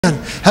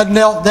men had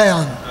knelt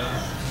down.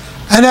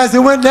 And as they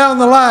went down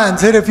the line,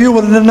 said, if you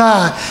will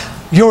deny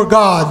your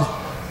God,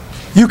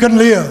 you can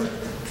live.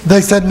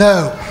 They said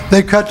no.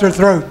 They cut their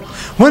throat.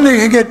 When they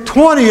could get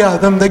 20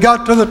 of them, they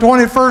got to the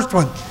 21st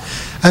one.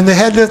 And they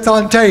had this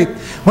on tape.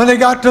 When they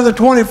got to the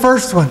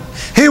 21st one,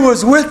 he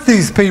was with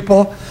these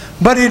people,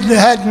 but he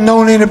hadn't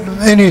known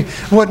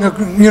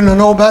wouldn't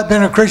know about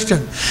being a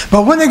Christian.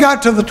 But when they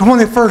got to the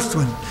 21st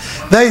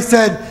one, they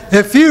said,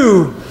 if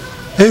you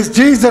is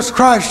Jesus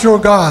Christ your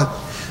God.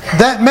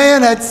 That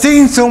man had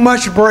seen so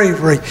much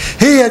bravery.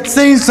 He had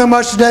seen so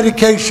much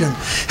dedication.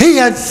 He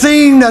had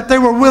seen that they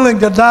were willing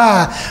to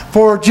die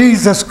for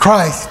Jesus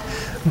Christ,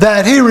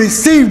 that he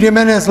received him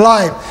in his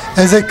life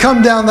as they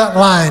come down that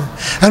line.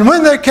 And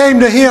when they came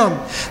to him,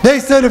 they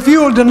said, if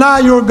you will deny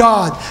your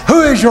God,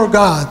 who is your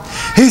God?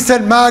 He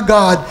said, my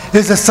God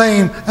is the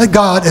same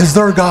God as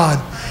their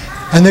God.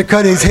 And they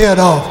cut his head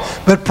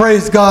off. But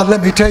praise God,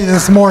 let me tell you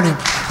this morning,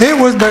 it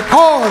was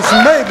because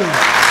maybe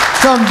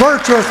some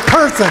virtuous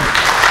person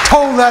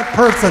told that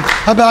person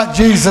about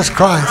Jesus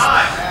Christ.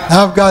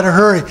 Now I've got to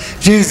hurry.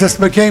 Jesus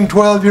became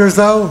 12 years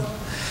old.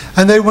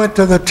 And they went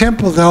to the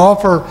temple to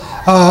offer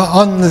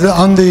on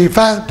the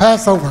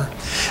Passover.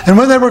 And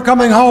when they were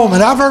coming home,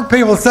 and I've heard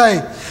people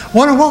say,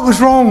 wonder what was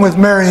wrong with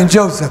Mary and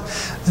Joseph.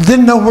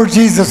 Didn't know where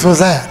Jesus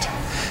was at.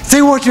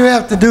 See, what you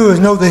have to do is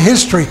know the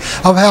history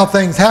of how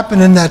things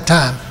happened in that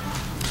time.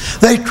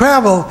 They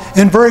traveled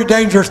in very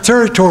dangerous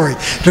territory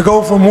to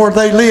go from where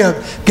they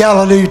lived,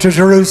 Galilee, to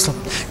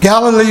Jerusalem.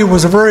 Galilee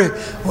was a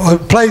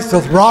place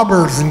with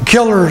robbers and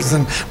killers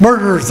and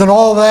murderers and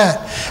all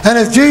that. And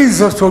as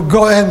Jesus would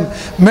go, and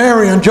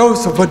Mary and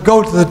Joseph would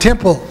go to the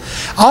temple,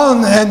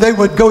 and they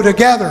would go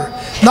together.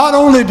 Not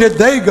only did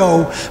they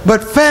go,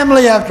 but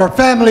family after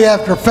family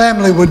after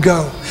family would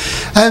go.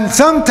 And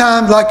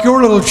sometimes, like your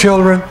little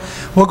children,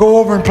 will go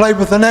over and play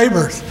with the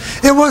neighbors.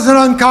 It wasn't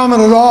uncommon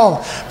at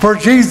all for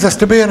Jesus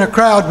to be in a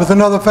crowd with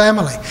another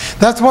family.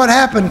 That's what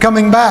happened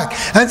coming back.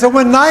 And so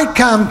when night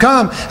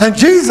come and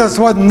Jesus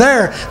wasn't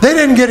there, they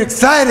didn't get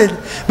excited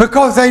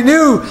because they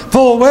knew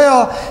full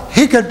well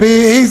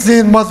he's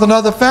in with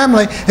another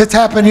family. It's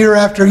happened year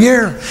after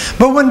year.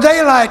 But when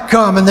daylight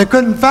come and they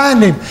couldn't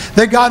find him,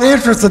 they got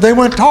interested. They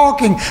went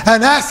talking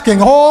and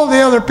asking all the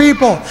other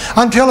people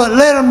until it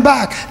led them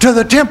back to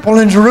the temple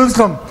in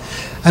Jerusalem.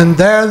 And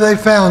there they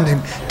found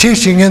him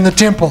teaching in the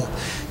temple.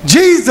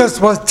 Jesus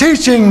was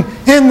teaching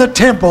in the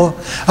temple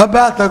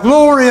about the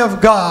glory of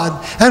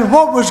God and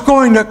what was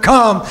going to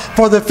come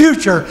for the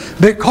future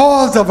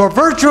because of a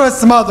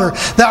virtuous mother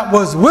that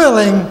was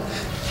willing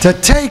to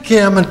take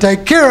him and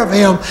take care of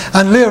him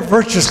and live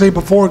virtuously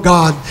before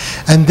God.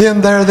 And then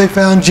there they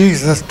found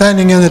Jesus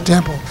standing in the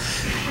temple.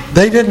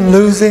 They didn't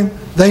lose him.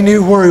 They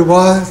knew where he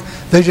was.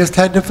 They just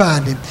had to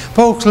find him.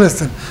 Folks,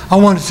 listen, I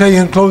want to tell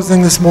you in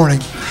closing this morning,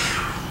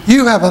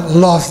 you haven't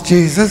lost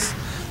Jesus.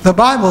 The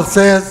Bible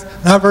says,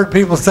 and I've heard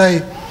people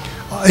say,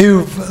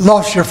 you've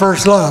lost your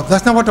first love.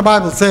 That's not what the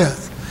Bible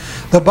says.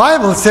 The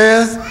Bible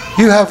says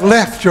you have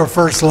left your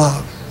first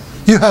love.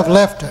 You have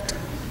left it.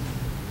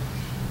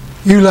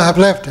 You have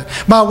left it.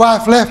 My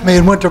wife left me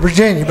and went to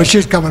Virginia, but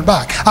she's coming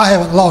back. I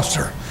haven't lost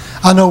her.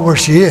 I know where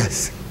she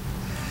is.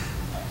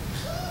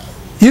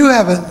 You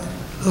haven't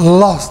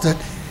lost it.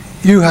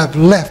 You have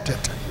left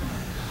it.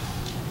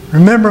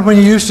 Remember when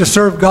you used to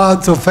serve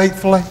God so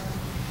faithfully?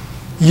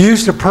 You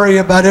used to pray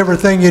about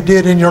everything you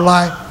did in your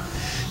life.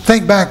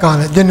 Think back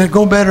on it. Didn't it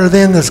go better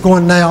then than it's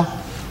going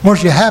now?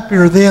 Weren't you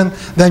happier then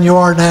than you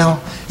are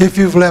now if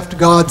you've left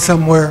God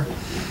somewhere?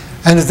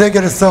 And as they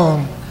get a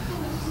song,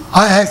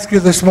 I ask you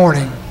this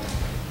morning,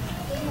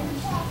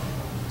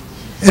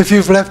 if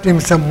you've left him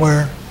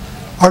somewhere,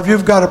 or if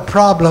you've got a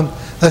problem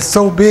that's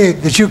so big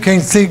that you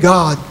can't see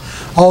God,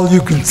 all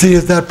you can see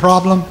is that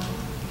problem,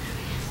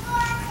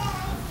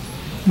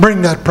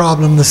 bring that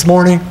problem this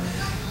morning.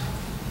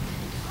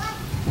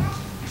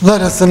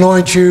 Let us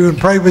anoint you and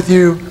pray with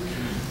you.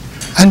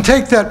 And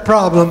take that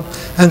problem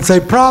and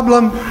say,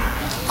 problem,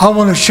 I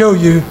want to show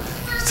you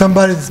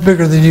somebody that's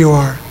bigger than you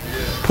are.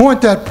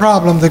 Point that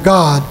problem to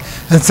God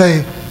and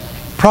say,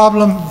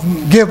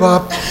 problem, give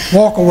up,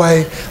 walk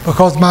away,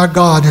 because my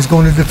God is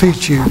going to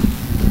defeat you.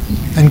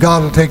 And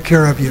God will take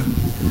care of you.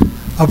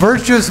 A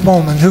virtuous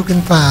woman who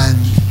can find,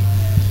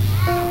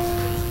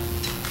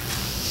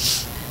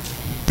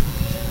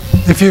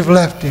 if you've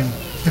left him,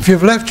 if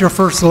you've left your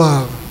first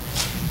love.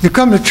 You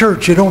come to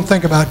church, you don't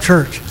think about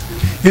church.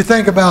 You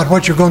think about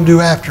what you're going to do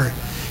after it.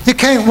 You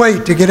can't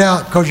wait to get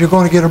out because you're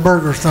going to get a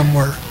burger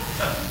somewhere.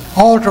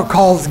 Altar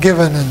calls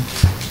given,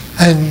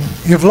 and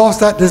you've lost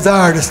that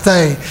desire to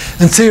stay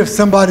and see if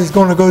somebody's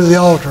going to go to the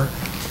altar.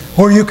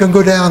 Or you can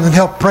go down and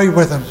help pray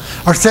with them,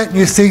 or sit in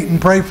your seat and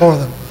pray for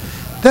them.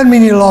 Doesn't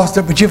mean you lost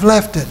it, but you've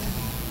left it.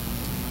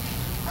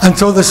 And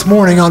so this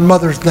morning on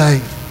Mother's Day,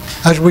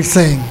 as we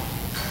sing,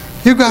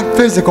 you've got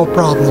physical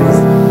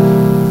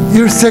problems.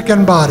 You're sick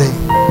in body.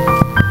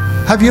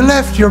 Have you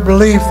left your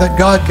belief that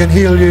God can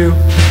heal you?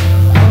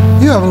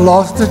 You haven't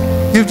lost it.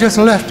 You've just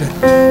left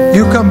it.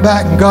 You come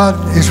back and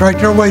God is right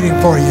there waiting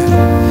for you.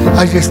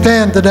 As you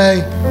stand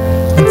today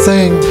and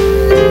sing,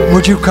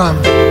 Would you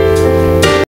come?